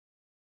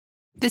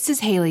This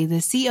is Haley,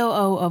 the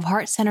COO of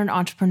Heart Centered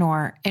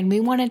Entrepreneur, and we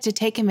wanted to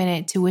take a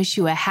minute to wish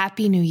you a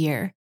happy new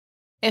year.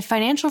 If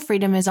financial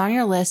freedom is on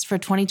your list for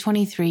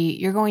 2023,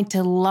 you're going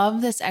to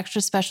love this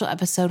extra special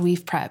episode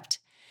we've prepped.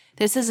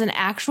 This is an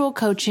actual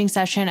coaching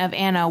session of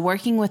Anna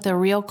working with a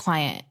real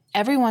client.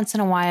 Every once in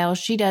a while,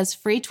 she does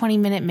free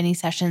 20-minute mini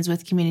sessions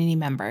with community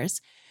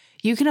members.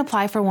 You can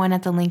apply for one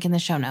at the link in the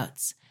show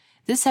notes.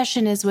 This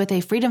session is with a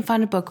Freedom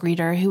Fund book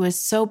reader who is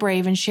so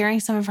brave in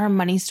sharing some of her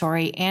money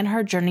story and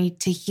her journey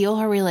to heal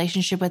her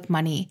relationship with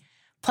money,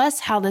 plus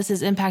how this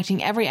is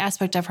impacting every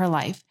aspect of her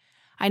life.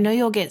 I know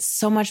you'll get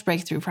so much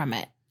breakthrough from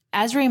it.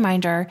 As a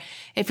reminder,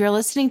 if you're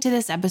listening to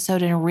this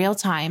episode in real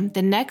time,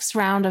 the next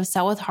round of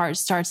Sell with Heart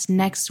starts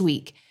next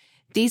week.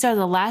 These are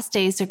the last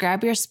days to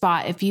grab your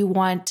spot if you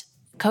want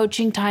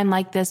coaching time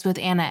like this with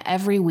Anna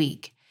every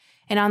week.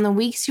 And on the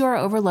weeks you are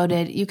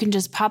overloaded, you can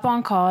just pop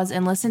on calls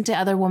and listen to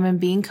other women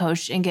being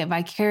coached and get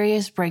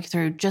vicarious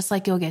breakthrough just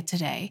like you'll get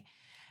today.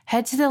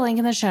 Head to the link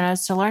in the show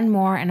notes to learn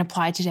more and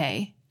apply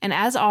today. And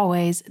as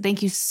always,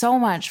 thank you so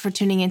much for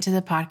tuning into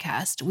the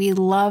podcast. We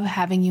love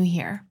having you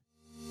here.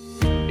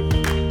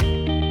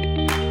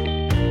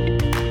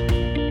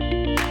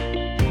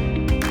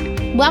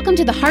 Welcome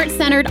to the Heart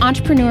Centered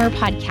Entrepreneur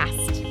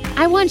Podcast.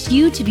 I want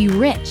you to be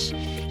rich.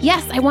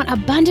 Yes, I want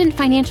abundant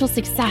financial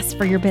success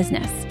for your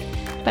business.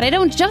 But I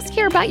don't just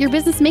care about your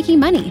business making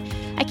money.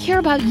 I care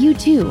about you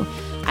too.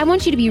 I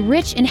want you to be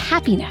rich in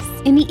happiness,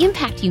 in the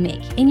impact you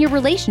make, in your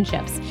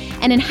relationships,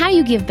 and in how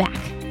you give back.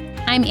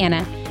 I'm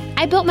Anna.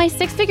 I built my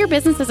 6-figure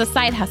business as a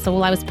side hustle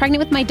while I was pregnant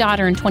with my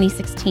daughter in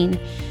 2016.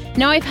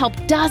 Now I've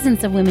helped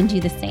dozens of women do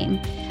the same.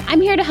 I'm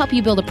here to help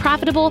you build a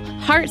profitable,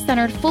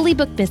 heart-centered, fully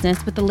booked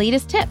business with the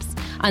latest tips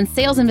on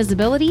sales and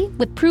visibility,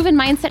 with proven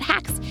mindset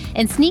hacks,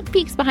 and sneak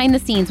peeks behind the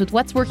scenes with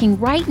what's working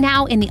right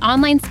now in the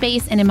online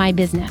space and in my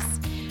business.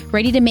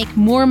 Ready to make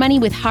more money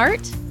with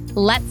heart?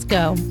 Let's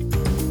go.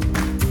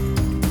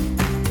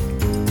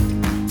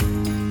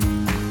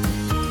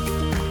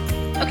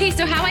 Okay,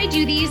 so how I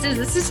do these is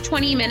this is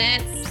 20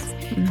 minutes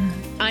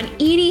on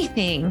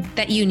anything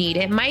that you need.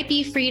 It might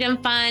be Freedom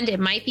Fund.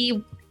 It might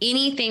be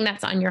anything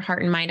that's on your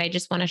heart and mind. I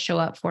just want to show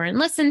up for and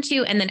listen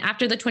to. And then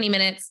after the 20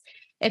 minutes,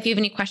 if you have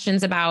any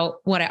questions about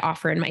what I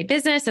offer in my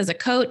business as a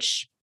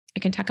coach,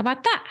 I can talk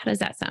about that. How does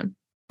that sound?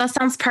 That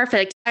sounds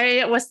perfect.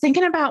 I was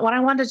thinking about what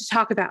I wanted to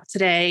talk about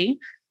today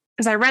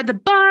because I read the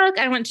book.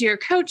 I went to your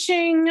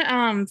coaching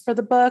for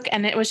the book,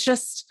 and it was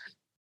just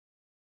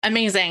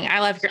amazing. I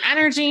love your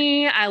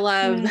energy. I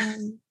love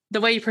the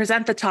way you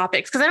present the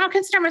topics because I don't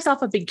consider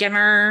myself a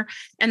beginner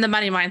in the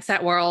money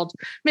mindset world,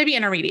 maybe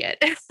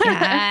intermediate.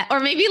 Yeah, or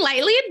maybe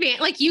lightly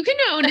advanced. Like you can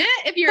own it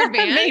if you're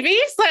advanced. Maybe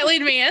slightly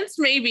advanced,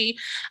 maybe.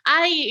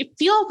 I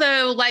feel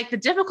though, like the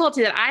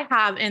difficulty that I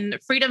have in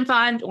Freedom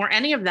Fund or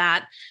any of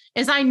that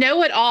is I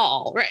know it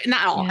all, right?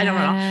 Not all, I don't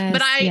know,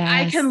 but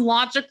I can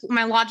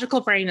my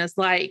logical brain is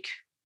like,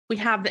 we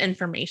have the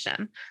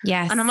information.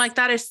 Yes. And I'm like,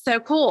 that is so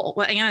cool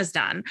what Anna's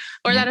done,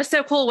 or that is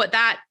so cool what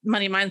that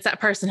money mindset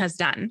person has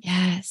done.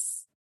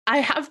 Yes. I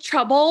have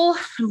trouble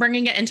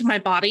bringing it into my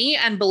body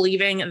and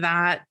believing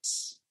that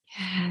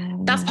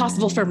that's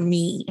possible for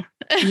me.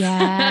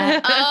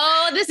 Yeah.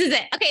 Oh, this is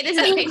it. Okay. This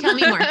is it. Okay. Tell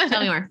me more. Tell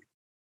me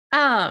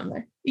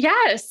more.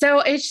 Yeah.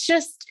 So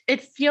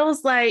it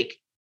feels like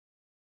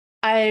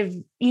I've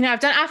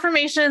done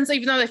affirmations,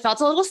 even though they felt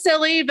a little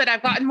silly, but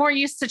I've gotten more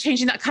used to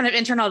changing that kind of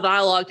internal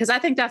dialogue. Cause I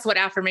think that's what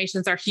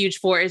affirmations are huge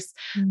for is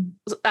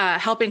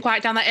helping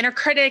quiet down that inner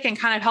critic and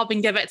kind of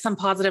helping give it some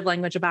positive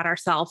language about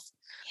ourselves.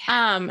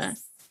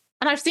 Yes.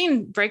 And I've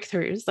seen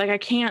breakthroughs. Like I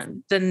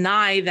can't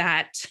deny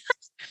that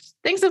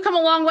things have come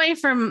a long way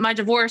from my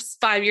divorce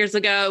 5 years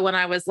ago when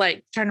I was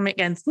like trying to make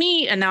ends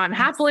meet. And now I'm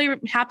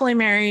happily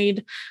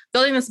married,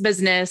 building this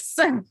business.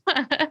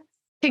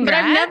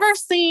 Congrats. But I've never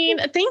seen,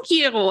 thank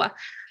you.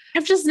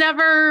 I've just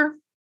never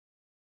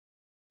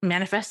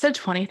manifested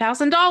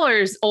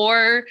 $20,000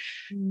 or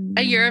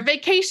a year of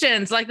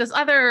vacations like this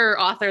other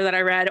author that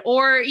I read,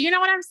 or you know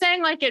what I'm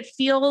saying? Like it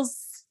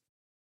feels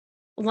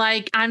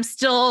like I'm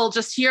still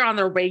just here on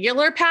the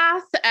regular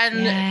path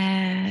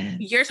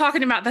and you're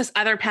talking about this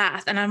other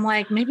path. And I'm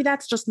like, maybe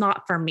that's just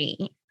not for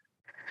me.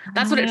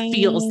 That's what it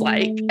feels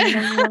like.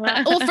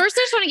 Well, first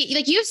I just want to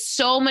get you have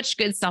so much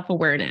good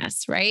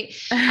self-awareness, right?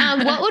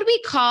 What would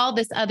we call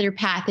this other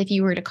path if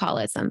you were to call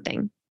it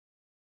something?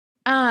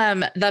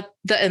 The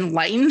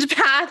enlightened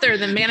path or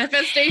the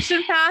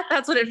manifestation path.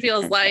 That's what it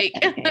feels like.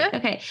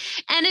 Okay.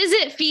 And does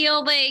it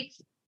feel like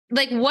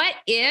what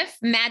if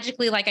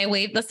magically, like I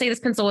waved, let's say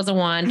this pencil was a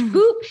wand,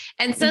 whoop,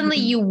 and suddenly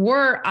you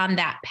were on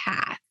that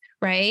path,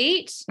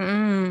 right?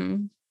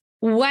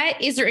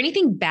 What, is there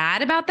anything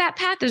bad about that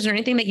path? Is there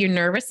anything that you're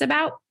nervous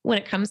about when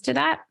it comes to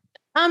that?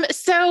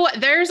 So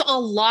there's a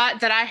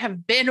lot that I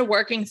have been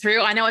working through.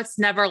 I know it's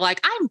never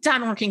like I'm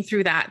done working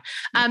through that.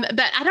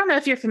 But I don't know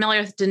if you're familiar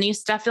with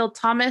Denise Duffield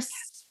Thomas.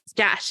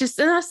 Yeah, she's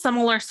in a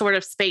similar sort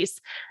of space.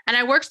 And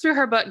I worked through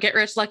her book, Get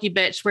Rich Lucky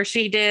Bitch, where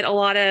she did a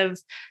lot of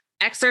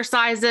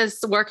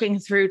exercises working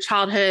through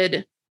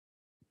childhood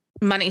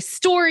money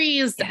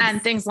stories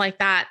and things like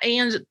that.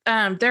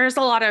 And there's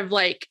a lot of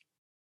like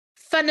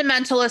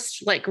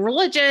fundamentalist like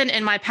religion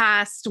in my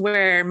past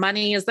where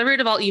money is the root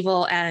of all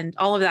evil and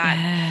all of that.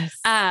 Yes.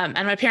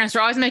 And my parents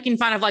were always making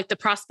fun of like the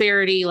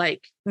prosperity,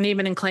 like name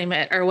it and claim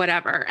it or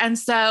whatever. And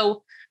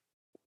so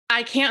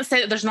I can't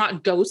say that there's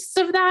not ghosts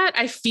of that.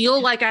 I feel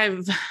like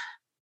I've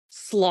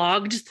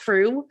slogged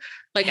through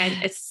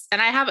and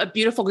I have a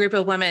beautiful group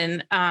of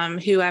women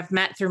who I've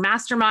met through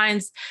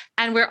masterminds,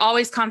 and we're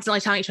always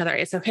constantly telling each other,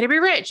 it's okay to be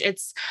rich.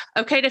 It's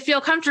okay to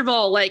feel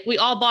comfortable. Like we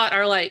all bought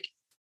our like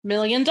 $1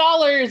 million,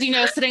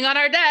 sitting on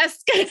our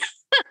desk.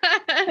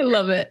 I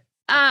love it.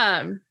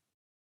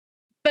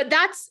 But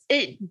that's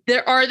it.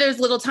 There are those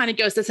little tiny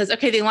ghosts that says,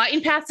 okay, the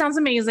enlightened path sounds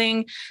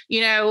amazing.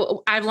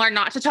 I've learned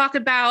not to talk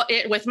about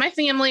it with my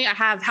family. I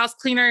have house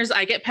cleaners.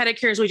 I get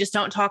pedicures. We just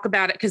don't talk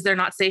about it because they're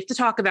not safe to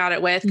talk about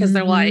it with, because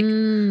they're like,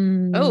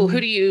 oh, who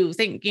do you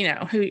think,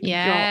 who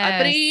y'all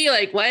uppity?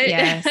 Like what?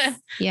 Yes.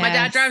 My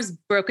dad drives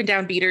broken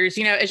down beaters.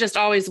 It just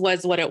always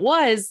was what it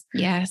was.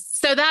 Yes.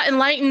 So that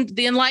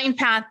the enlightened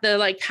path, the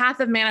like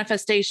path of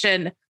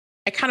manifestation,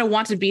 I kind of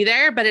want to be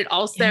there, but it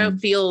also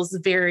feels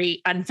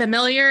very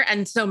unfamiliar.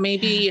 And so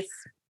maybe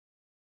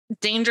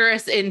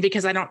dangerous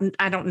because I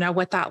don't know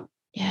what that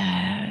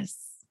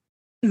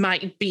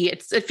might be.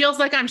 It feels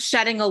like I'm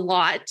shedding a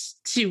lot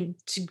to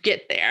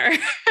get there.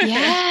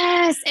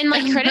 Yes. And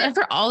like credit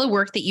for all the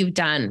work that you've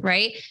done,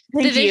 right?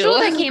 Thank the visual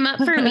you. that came up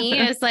for me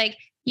is like,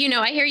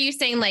 I hear you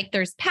saying like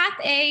there's path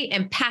A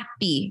and path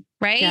B,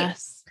 right?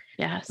 Yes.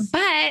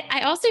 But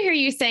I also hear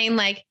you saying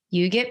like,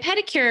 you get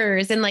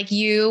pedicures and like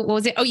what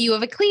was it? Oh, you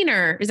have a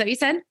cleaner. Is that what you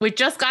said? We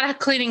just got a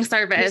cleaning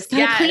service.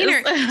 Yeah.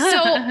 Cleaner.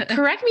 So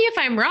correct me if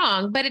I'm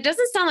wrong, but it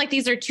doesn't sound like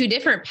these are two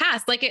different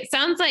paths. Like it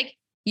sounds like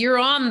you're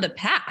on the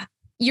path.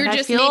 You're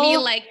just maybe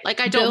like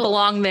I don't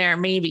belong there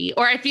maybe.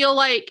 Or I feel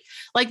like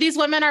these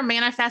women are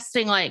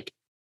manifesting like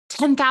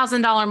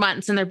 $10,000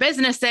 months in their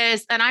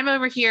businesses. And I'm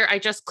over here. I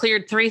just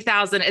cleared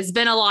 3,000. It's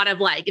been a lot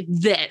of like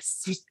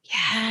this.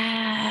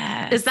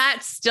 Yeah. Is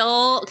that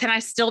can I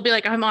still be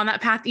like, I'm on that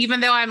path, even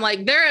though I'm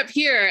like, they're up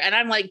here and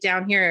I'm like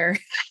down here?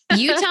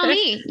 You tell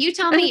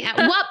me at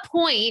what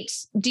point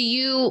do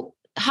you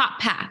hop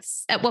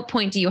paths? At what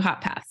point do you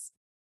hop paths?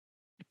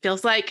 It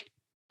feels like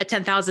a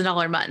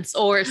 $10,000 months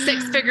or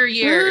 6-figure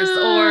years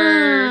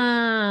or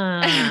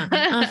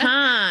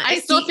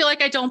I still feel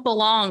like I don't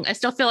belong. I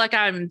still feel like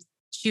I'm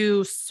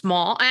too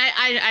small.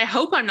 I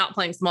hope I'm not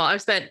playing small.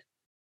 I've spent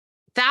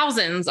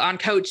thousands on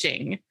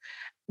coaching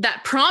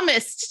that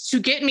promised to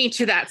get me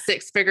to that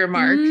 6-figure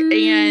mark.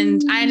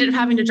 And I ended up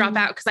having to drop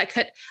out because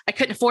I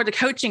couldn't afford the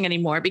coaching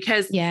anymore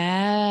because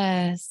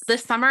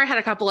this summer I had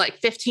a couple like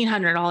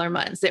 $1,500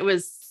 months.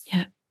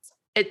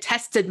 It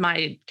tested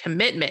my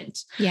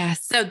commitment.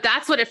 Yes. So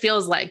that's what it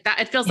feels like.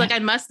 That it feels like I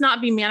must not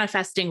be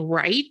manifesting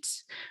right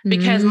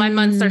because my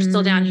months are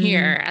still down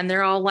here and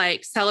they're all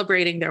like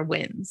celebrating their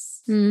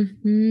wins.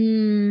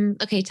 Mm-hmm.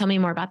 Okay. Tell me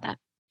more about that.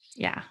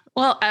 Yeah.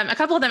 Well, a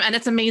couple of them, and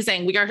it's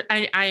amazing.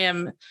 I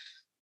am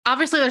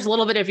obviously there's a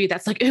little bit of you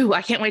that's like, ooh,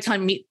 I can't wait till I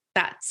meet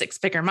that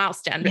 6-figure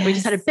milestone. But we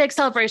just had a big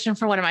celebration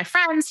for one of my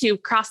friends who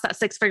crossed that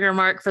 6-figure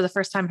mark for the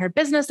first time in her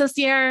business this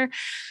year.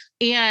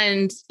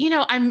 And,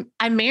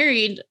 I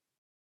married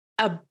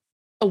a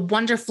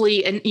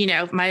wonderfully, and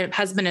my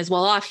husband is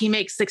well off. He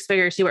makes 6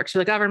 figures. He works for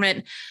the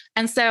government.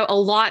 And so a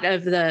lot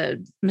of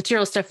the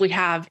material stuff we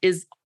have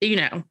is,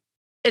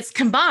 it's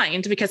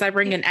combined because I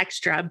bring in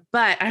extra,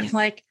 but I'm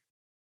like,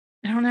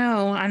 I don't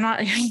know. I'm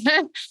not,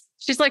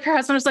 she's like, her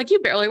husband was like, you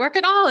barely work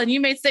at all. And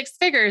you made 6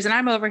 figures. And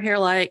I'm over here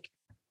like,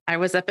 I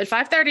was up at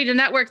 5:30 to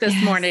network this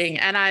morning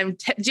and I'm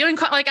doing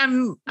like,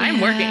 I'm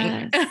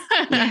working.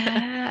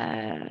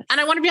 And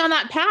I want to be on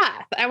that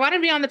path. I want to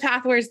be on the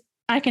path where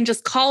I can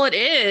just call it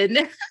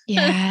in.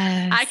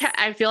 Yes.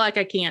 I feel like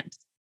I can't.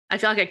 I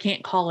feel like I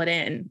can't call it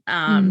in.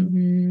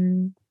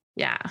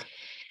 Yeah.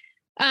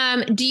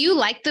 Do you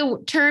like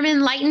the term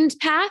enlightened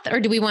path, or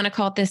do we want to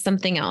call this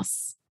something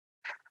else?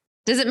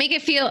 Does it make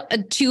it feel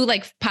too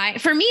like pie?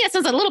 For me, it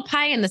sounds a little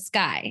pie in the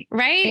sky,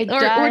 right? Or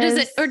does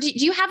it? Or do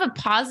you have a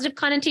positive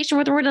connotation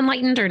with the word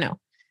enlightened, or no?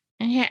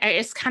 Yeah,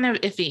 it's kind of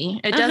iffy.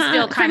 It does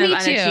feel kind of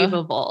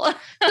unachievable.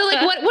 So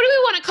like, what do we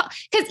want to call?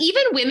 Because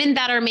even women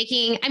that are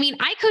making,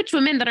 I coach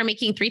women that are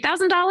making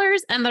 $3,000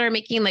 and that are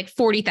making like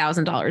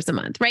 $40,000 a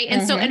month. Right.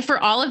 And so, and for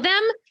all of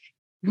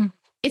them,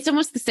 it's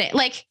almost the same.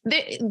 Like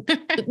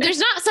there's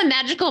not some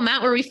magical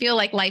amount where we feel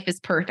like life is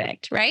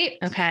perfect. Right.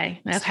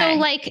 Okay. So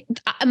like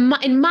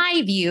in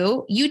my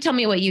view, you tell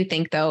me what you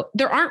think though.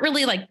 There aren't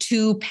really like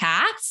two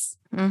paths.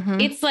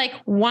 It's like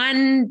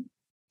one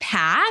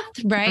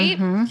path, right?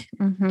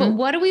 But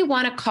what do we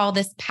want to call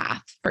this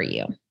path for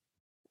you?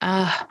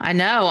 I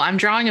know. I'm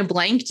drawing a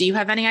blank. Do you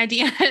have any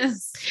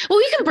ideas? Well,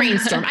 we can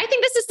brainstorm. I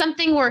think this is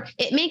something where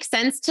it makes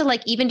sense to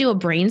like even do a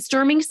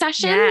brainstorming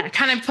session. Yeah,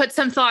 kind of put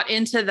some thought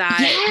into that.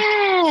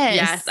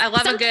 Yes. I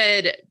love a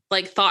good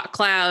like thought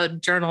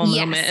cloud journal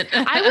moment.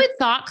 I would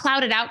thought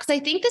cloud it out because I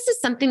think this is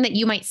something that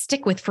you might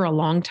stick with for a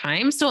long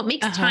time. So it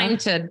makes time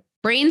to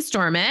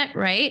brainstorm it,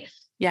 right?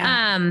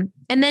 Yeah.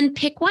 And then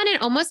pick one and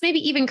almost maybe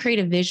even create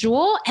a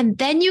visual. And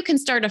then you can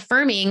start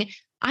affirming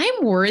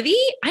I'm worthy.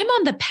 I'm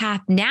on the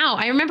path now.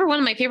 I remember one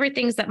of my favorite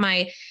things that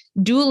my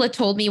doula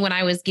told me when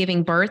I was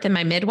giving birth and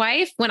my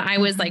midwife, when I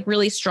was like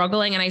really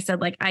struggling and I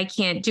said like, I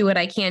can't do it.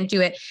 I can't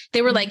do it.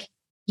 They were like,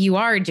 you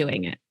are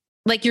doing it.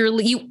 Like you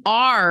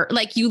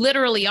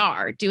literally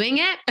are doing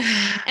it.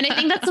 And I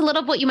think that's a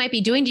little what you might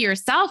be doing to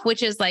yourself,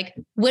 which is like,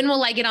 when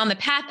will I get on the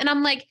path? And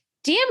I'm like,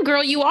 damn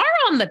girl, you are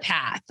on the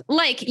path.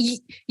 Like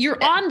you're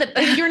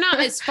not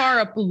as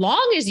far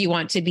along as you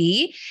want to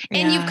be.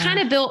 And you've kind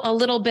of built a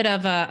little bit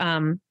of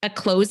a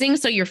closing.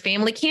 So your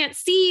family can't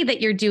see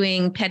that you're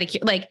doing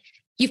pedicure. Like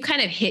you're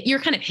kind of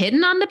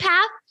hidden on the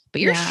path,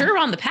 but you're sure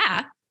on the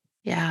path.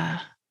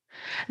 Yeah.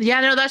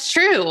 Yeah, no, that's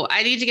true.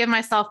 I need to give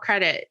myself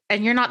credit.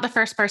 And you're not the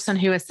first person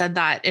who has said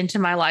that into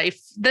my life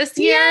this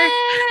year.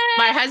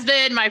 My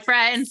husband, my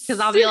friends,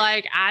 because I'll be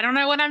like, I don't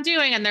know what I'm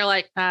doing. And they're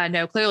like,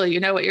 no, clearly you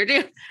know what you're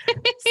doing.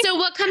 So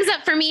what comes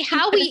up for me,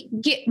 how we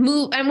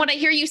move. And what I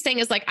hear you saying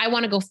is like, I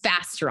want to go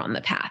faster on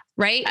the path.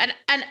 Right.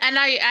 And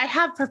I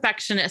have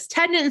perfectionist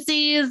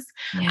tendencies.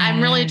 Yes. I'm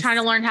really trying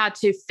to learn how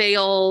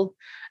to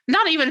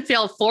not even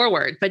fail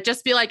forward, but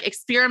just be like,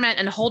 experiment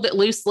and hold it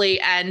loosely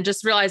and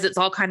just realize it's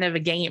all kind of a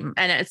game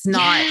and it's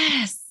not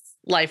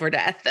life or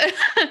death.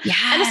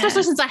 And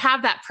especially since I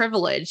have that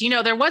privilege,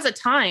 there was a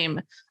time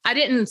I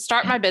didn't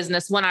start my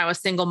business when I was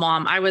single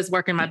mom. I was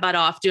working my butt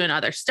off doing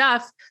other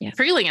stuff,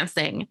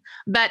 freelancing.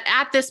 But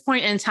at this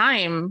point in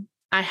time,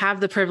 I have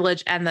the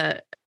privilege and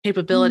the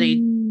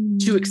capability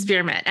to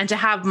experiment and to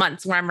have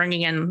months where I'm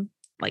bringing in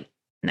like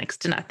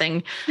next to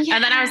nothing.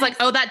 And then I was like,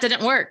 oh, that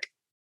didn't work.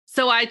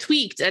 So I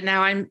tweaked and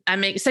now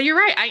so you're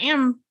right. I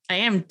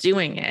am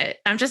doing it.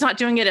 I'm just not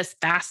doing it as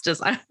fast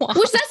as I want.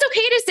 Which that's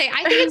okay to say.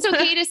 I think it's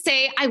okay to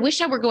say, I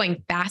wish I were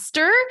going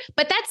faster,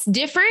 but that's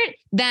different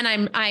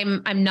than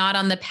I'm not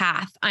on the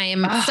path. I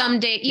am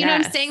someday, you know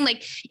what I'm saying?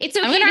 Like it's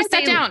okay to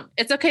say down.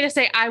 It's okay to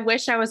say, I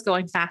wish I was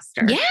going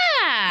faster. Yeah.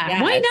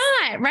 Yes. Why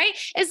not? Right.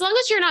 As long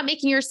as you're not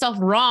making yourself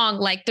wrong,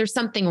 like there's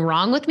something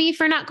wrong with me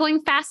for not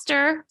going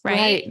faster.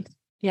 Right.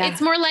 Yeah. It's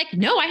more like,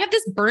 no, I have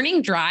this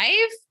burning drive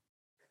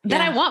that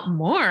I want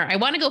more. I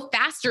want to go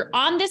faster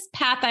on this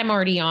path I'm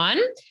already on.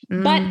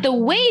 But the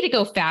way to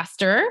go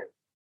faster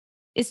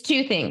is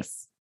two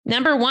things.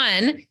 Number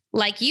one,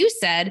 like you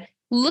said,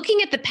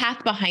 looking at the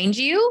path behind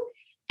you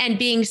and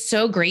being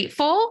so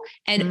grateful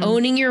and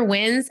owning your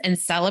wins and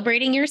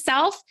celebrating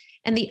yourself.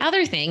 And the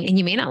other thing, and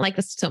you may not like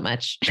this so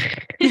much,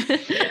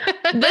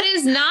 but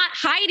is not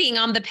hiding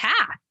on the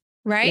path.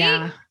 Right.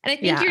 Yeah. And I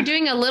think you're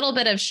doing a little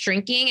bit of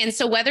shrinking. And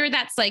so whether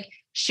that's like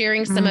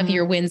sharing some of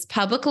your wins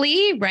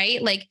publicly,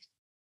 right? Like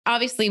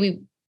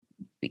obviously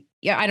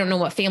I don't know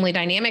what family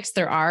dynamics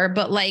there are,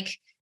 but like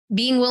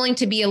being willing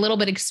to be a little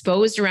bit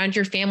exposed around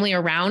your family,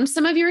 around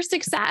some of your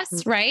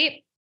success,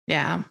 right?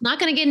 Yeah. Not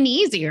going to get any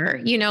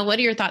easier. What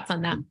are your thoughts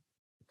on that?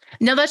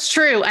 No, that's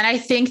true. And I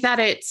think that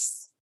it's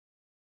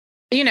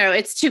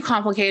too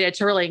complicated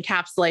to really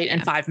encapsulate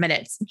in 5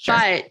 minutes,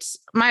 but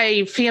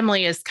my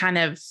family is kind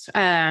of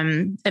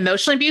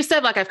emotionally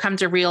abusive. Like I've come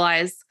to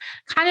realize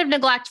kind of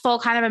neglectful,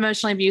 kind of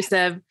emotionally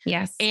abusive.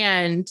 Yes.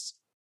 And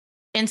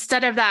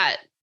instead of that,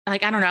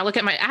 like, I don't know,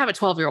 I have a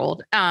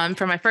 12-year-old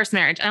from my first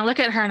marriage and I look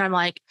at her and I'm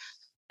like,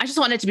 I just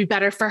want it to be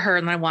better for her.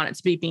 And I want it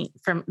to be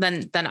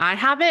than I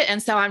have it.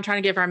 And so I'm trying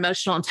to give her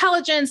emotional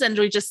intelligence and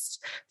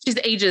she's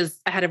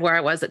ages ahead of where I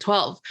was at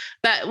 12.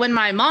 But when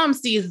my mom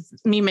sees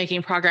me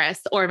making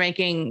progress or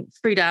making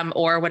freedom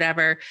or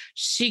whatever,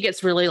 she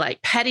gets really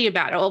like petty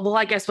about it. Oh, well,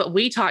 I guess what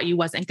we taught you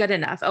wasn't good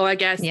enough. Oh, I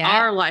guess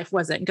our life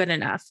wasn't good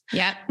enough.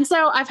 Yeah. And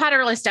so I've had to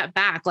really step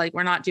back. Like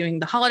we're not doing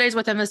the holidays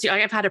with them this year.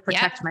 I've had to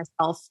protect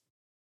myself.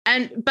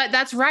 But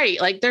that's right.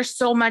 Like there's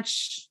so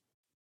much.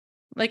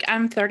 Like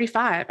I'm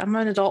 35, I'm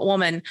an adult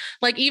woman.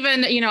 Like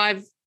even,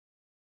 I've,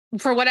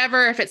 for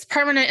whatever, if it's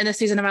permanent in the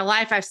season of my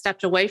life, I've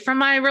stepped away from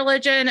my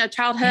religion of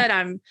childhood.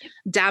 I'm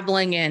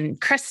dabbling in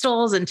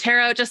crystals and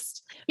tarot.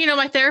 Just,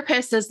 my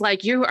therapist is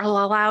like, you are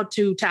allowed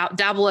to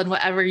dabble in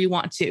whatever you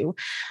want to,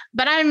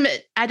 but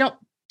I don't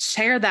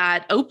share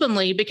that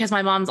openly because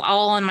my mom's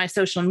all on my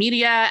social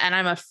media and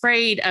I'm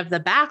afraid of the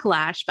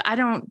backlash, but I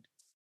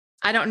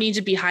don't need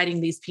to be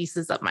hiding these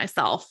pieces of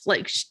myself.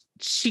 Like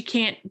she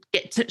can't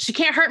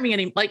hurt me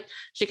anymore. Like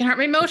she can hurt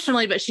me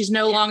emotionally, but she's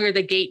no longer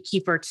the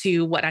gatekeeper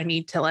to what I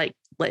need to like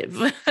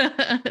live.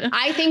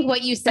 I think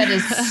what you said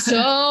is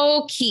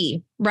so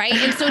key, right?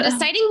 And so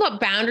deciding what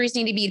boundaries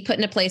need to be put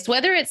into place,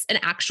 whether it's an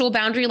actual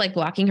boundary, like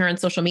blocking her on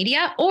social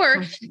media,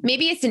 or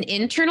maybe it's an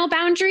internal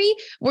boundary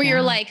where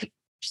you're like,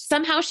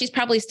 somehow she's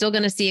probably still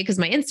going to see it because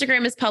my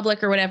Instagram is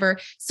public or whatever.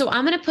 So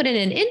I'm going to put in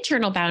an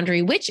internal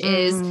boundary, which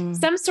is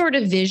some sort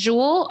of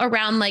visual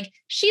around like,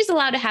 she's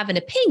allowed to have an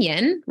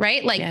opinion,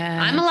 right? Like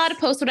I'm allowed to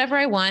post whatever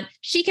I want.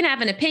 She can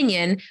have an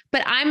opinion,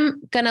 but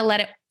I'm going to let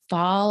it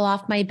fall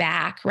off my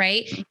back.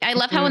 Right. I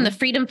love how in the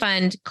Freedom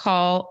Fund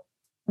call,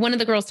 one of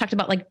the girls talked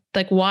about like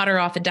water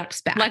off a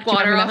duck's back. Like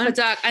water off a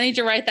duck. I need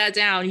to write that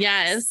down.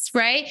 Yes.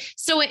 Right.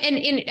 So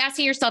in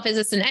asking yourself, is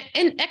this an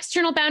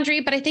external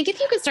boundary? But I think if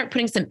you could start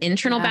putting some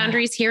internal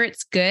boundaries here,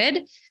 it's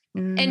good.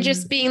 And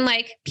just being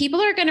like,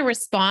 people are going to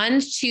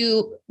respond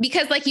to,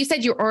 because like you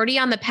said, you're already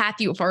on the path,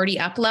 you've already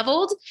up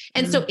leveled.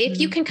 And so if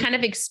you can kind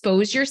of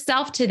expose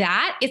yourself to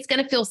that, it's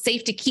going to feel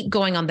safe to keep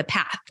going on the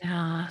path.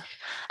 Yeah.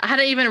 I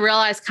hadn't even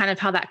realized kind of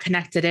how that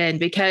connected in,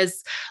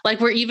 because like,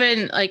 we're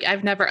even like,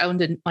 I've never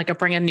owned a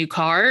brand new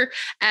car.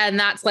 And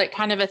that's like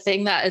kind of a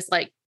thing that is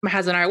like, my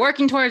husband and I are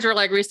working towards. We're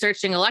like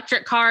researching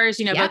electric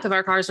cars. Both of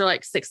our cars are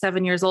like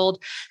 6-7 years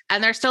old.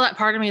 And there's still that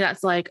part of me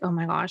that's like, oh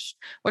my gosh,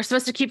 we're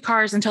supposed to keep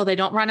cars until they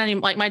don't run any.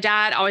 Like my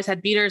dad always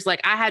had beaters.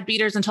 Like I had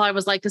beaters until I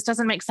was like, this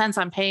doesn't make sense.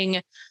 I'm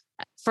paying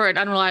for an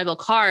unreliable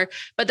car.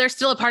 But there's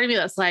still a part of me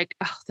that's like,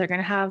 oh, they're going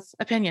to have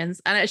opinions.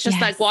 And it's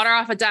just like water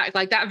off a duck.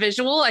 Like that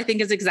visual, I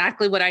think is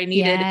exactly what I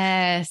needed.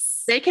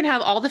 Yes. They can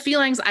have all the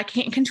feelings. I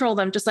can't control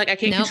them. Just like I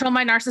can't control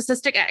my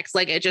narcissistic ex.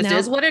 Like it just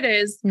is what it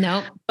is.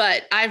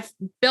 But I've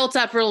built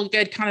up real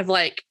good kind of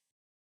like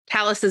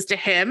calluses to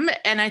him.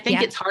 And I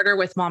think it's harder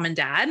with mom and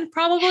dad,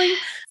 probably.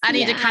 I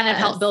need to kind of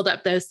help build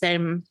up those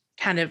same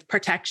kind of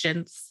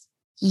protections.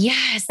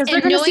 Yes. Because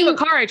they're going to see what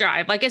car I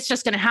drive. Like it's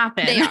just going to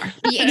happen. They are.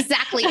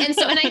 Exactly. And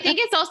I think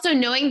it's also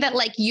knowing that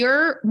like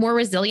you're more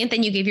resilient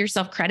than you give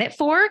yourself credit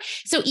for.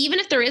 So even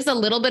if there is a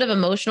little bit of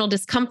emotional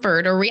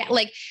discomfort or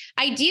like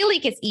ideally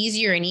it gets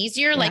easier and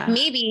easier, like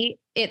maybe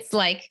it's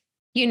like,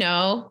 you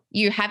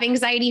have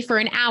anxiety for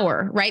an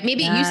hour, right?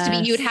 Maybe it used to be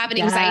you would have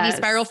an anxiety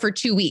spiral for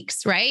 2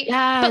 weeks, right?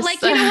 But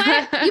like, you know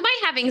what? You might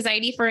have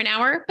anxiety for an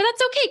hour, but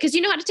that's okay. Cause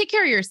you know how to take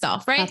care of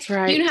yourself, right? That's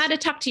right. You know how to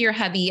talk to your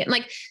hubby. And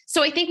like,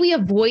 so I think we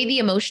avoid the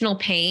emotional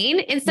pain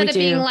instead of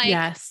being like,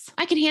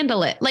 I can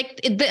handle it. Like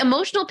the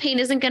emotional pain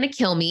isn't going to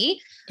kill me.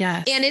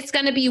 Yes. And it's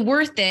going to be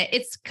worth it.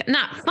 It's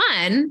not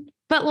fun,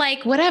 but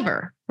like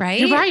whatever.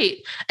 Right. You're right.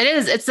 It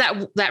is. It's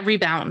that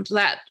rebound,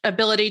 that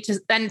ability to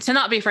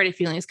not be afraid of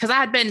feelings. Cause I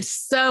had been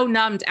so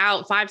numbed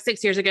out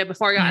 5-6 years ago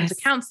before I got into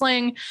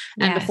counseling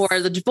and before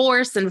the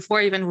divorce and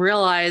before I even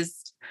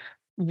realized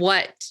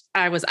what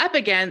I was up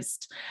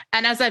against.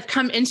 And as I've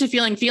come into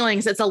feeling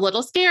feelings, it's a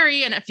little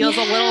scary and it feels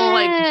a little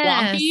like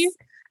wonky.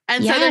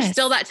 And so there's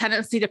still that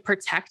tendency to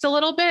protect a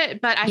little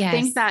bit. But I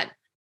think that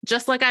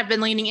just like I've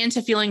been leaning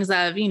into feelings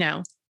of,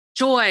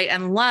 joy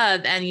and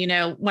love.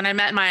 And, when I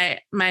met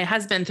my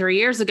husband 3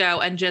 years ago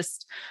and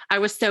I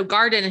was so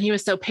guarded and he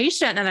was so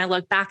patient. And I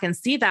look back and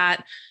see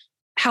that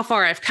how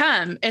far I've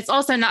come. It's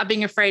also not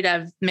being afraid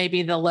of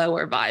maybe the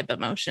lower vibe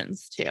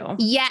emotions too.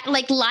 Yeah.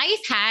 Like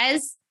life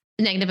has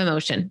negative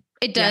emotion.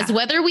 It does.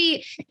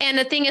 And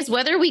the thing is,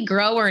 whether we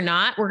grow or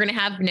not, we're going to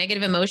have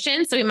negative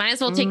emotions. So we might as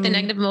well take the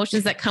negative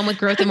emotions that come with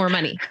growth and more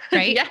money,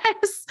 right?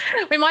 Yes,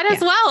 we might as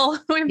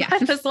well. We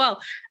might as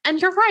well. And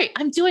you're right.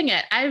 I'm doing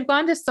it. I've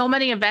gone to so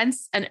many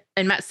events and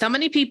met so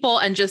many people,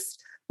 and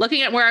just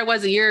looking at where I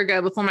was a year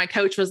ago before my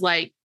coach was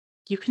like,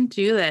 you can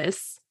do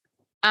this.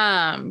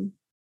 I'm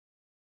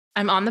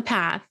on the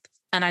path.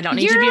 And I don't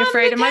need to be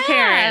afraid of my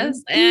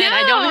parents. And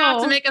I don't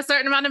have to make a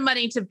certain amount of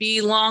money to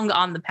be long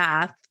on the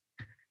path.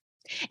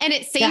 And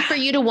it's safe for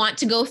you to want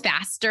to go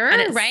faster,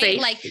 right? Safe.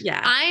 Like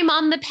I'm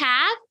on the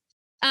path.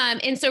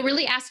 And so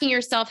really asking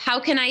yourself, how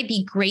can I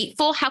be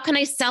grateful? How can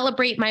I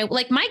celebrate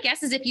my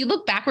guess is if you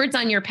look backwards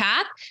on your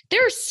path,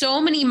 there are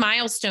so many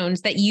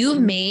milestones that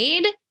you've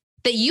made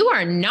that you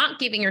are not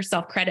giving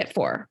yourself credit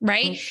for.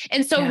 Right.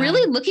 And so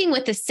really looking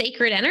with the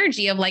sacred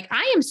energy of like,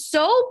 I am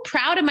so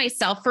proud of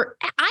myself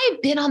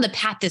I've been on the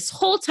path this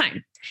whole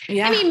time.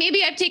 Yeah. I mean,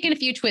 maybe I've taken a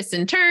few twists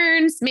and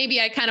turns.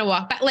 Maybe I kind of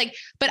walk back,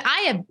 but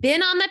I have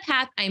been on the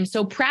path. I'm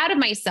so proud of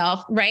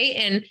myself. Right.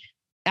 And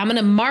I'm going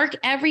to mark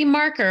every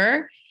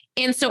marker.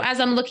 And so as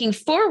I'm looking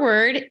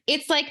forward,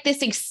 it's like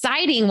this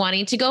exciting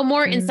wanting to go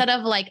more instead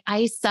of like,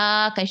 I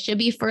suck, I should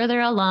be further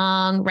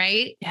along.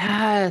 Right.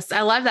 Yes.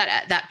 I love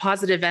that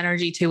positive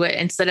energy to it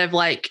instead of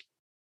like,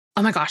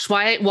 oh my gosh,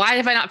 why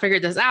have I not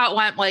figured this out?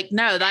 Why? Like,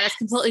 no, that is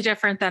completely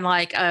different than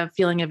like a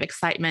feeling of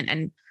excitement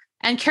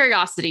and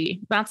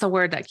curiosity. That's a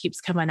word that keeps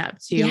coming up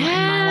too in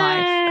my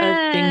life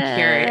of being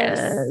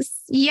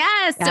curious.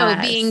 Yes. So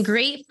being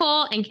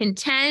grateful and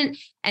content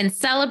and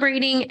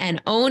celebrating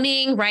and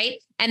owning, right?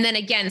 And then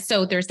again,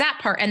 so there's that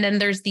part. And then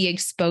there's the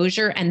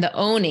exposure and the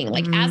owning.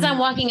 Like as I'm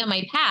walking on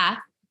my path,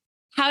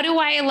 how do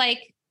I like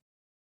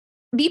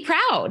be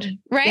proud,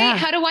 right? Yeah.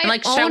 How do I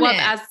like own show it?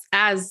 up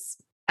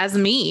as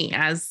me,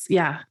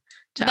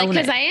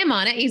 because I am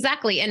on it.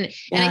 Exactly. And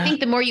I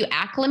think the more you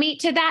acclimate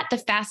to that, the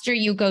faster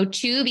you go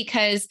too,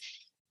 because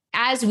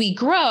as we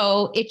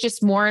grow, it's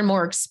just more and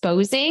more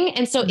exposing.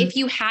 And so if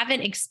you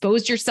haven't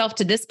exposed yourself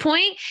to this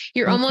point,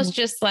 you're almost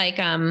just like,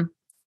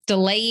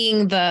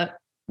 delaying the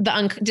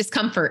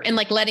discomfort and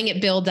like letting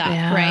it build up.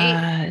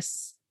 Right.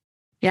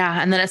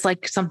 Yeah. And then it's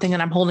like something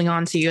that I'm holding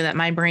on to that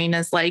my brain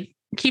is like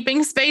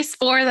keeping space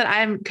for, that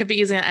I could be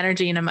using that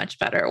energy in a much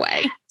better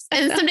way.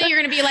 And someday you're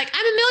going to be like,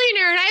 I'm a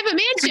millionaire and I have a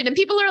mansion. And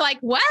people are like,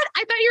 what?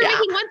 I thought you were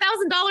making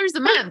 $1,000 a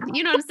month.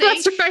 You know what I'm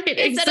saying? That's right.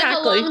 Instead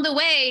of along the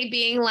way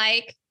being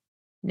like,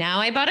 now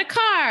I bought a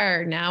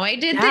car. Now I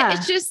did this.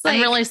 It's just like,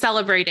 I'm really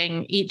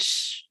celebrating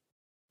each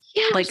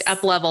like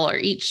up level or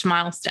each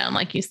milestone,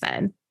 like you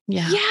said.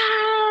 Yeah.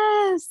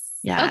 Yes.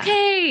 Yeah.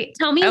 Okay.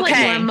 Tell me what you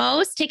are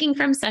most taking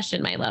from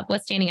session, my love.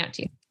 What's standing out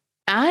to you?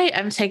 I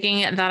am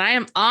taking that I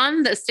am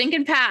on the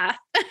stinking path.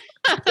 You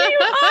are.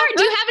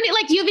 Do you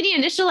have any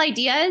initial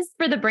ideas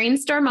for the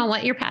brainstorm on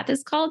what your path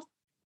is called?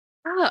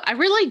 Oh, I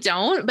really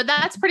don't, but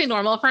that's pretty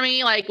normal for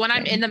me. Like when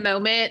I'm in the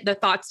moment, the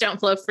thoughts don't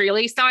flow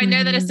freely. So I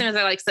know that as soon as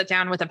I like sit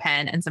down with a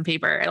pen and some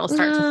paper, it'll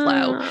start to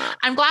flow.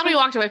 I'm glad we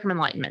walked away from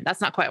enlightenment. That's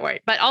not quite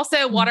right, but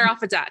also water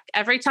off a duck.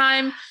 Every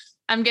time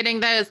I'm getting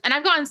those, and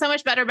I've gotten so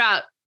much better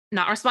about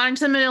not responding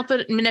to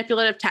the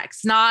manipulative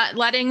text, not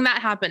letting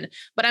that happen,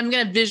 but I'm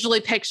going to visually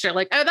picture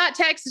like, oh, that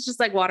text is just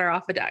like water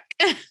off a duck.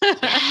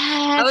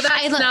 Oh,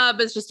 that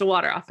snub is just a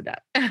water off a duck.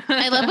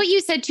 I love what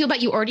you said too,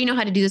 about you already know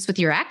how to do this with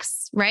your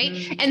ex, right?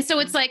 And so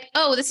it's like,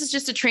 oh, this is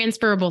just a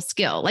transferable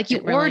skill. Like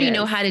you already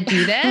know how to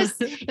do this.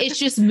 It's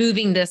just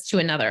moving this to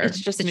another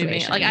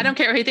situation. Like, I don't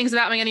care what he thinks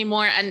about me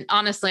anymore. And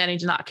honestly, I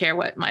need to not care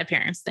what my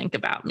parents think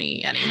about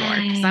me anymore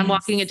because I'm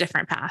walking a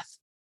different path.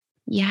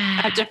 Yeah.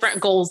 I have different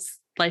goals,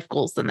 life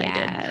goals than they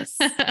did.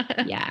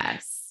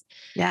 Yes.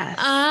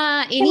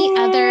 Any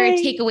other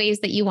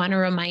takeaways that you want to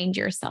remind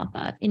yourself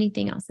of?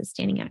 Anything else that's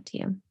standing out to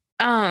you?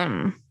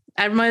 I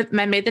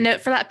made the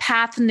note for that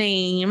path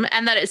name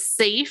and that it's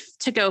safe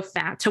to go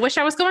fast, to wish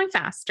I was going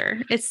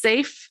faster. It's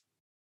safe.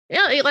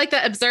 Like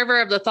the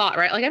observer of the thought,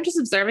 right? Like I'm just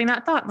observing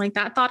that thought. Like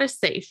that thought is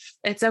safe.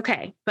 It's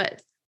okay,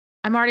 but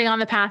I'm already on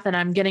the path and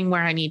I'm getting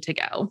where I need to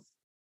go.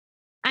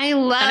 I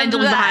love and that.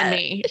 Behind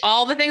me,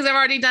 all the things I've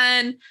already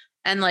done.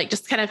 And like,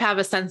 just kind of have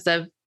a sense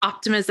of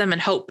optimism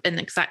and hope and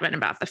excitement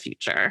about the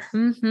future.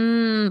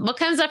 What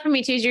comes up for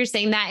me too, as you're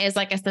saying that, is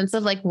like a sense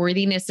of like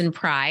worthiness and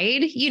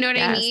pride. You know what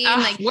I mean?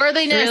 Like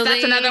worthiness. Really?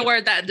 That's another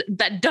word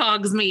that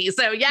dogs me.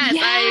 So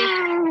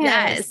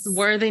yes,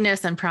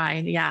 worthiness and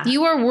pride. Yeah.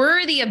 You are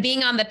worthy of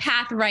being on the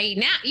path right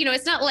now. You know,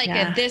 it's not like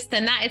a this,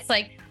 then that. It's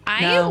like,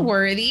 I am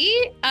worthy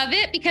of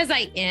it because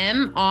I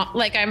am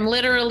like, I'm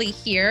literally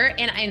here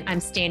and I'm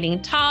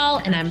standing tall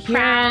and I'm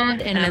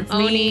proud and I'm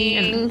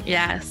owning.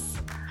 Yes.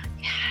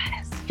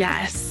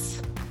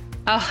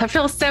 Oh, I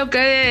feel so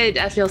good.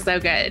 I'm so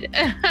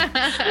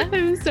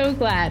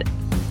glad.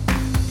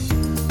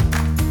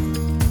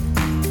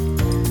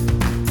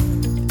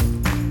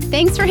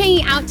 Thanks for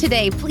hanging out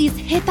today. Please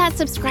hit that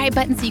subscribe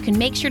button so you can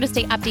make sure to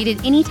stay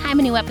updated anytime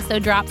a new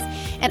episode drops.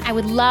 And I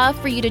would love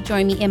for you to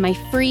join me in my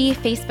free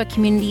Facebook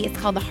community. It's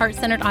called The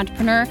Heart-Centered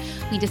Entrepreneur.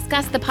 We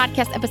discuss the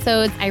podcast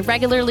episodes. I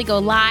regularly go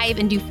live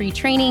and do free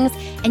trainings.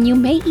 And you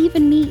may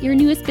even meet your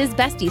newest biz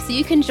bestie. So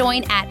you can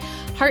join at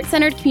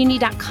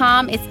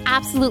heartcenteredcommunity.com. It's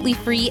absolutely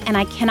free, and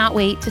I cannot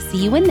wait to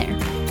see you in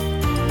there.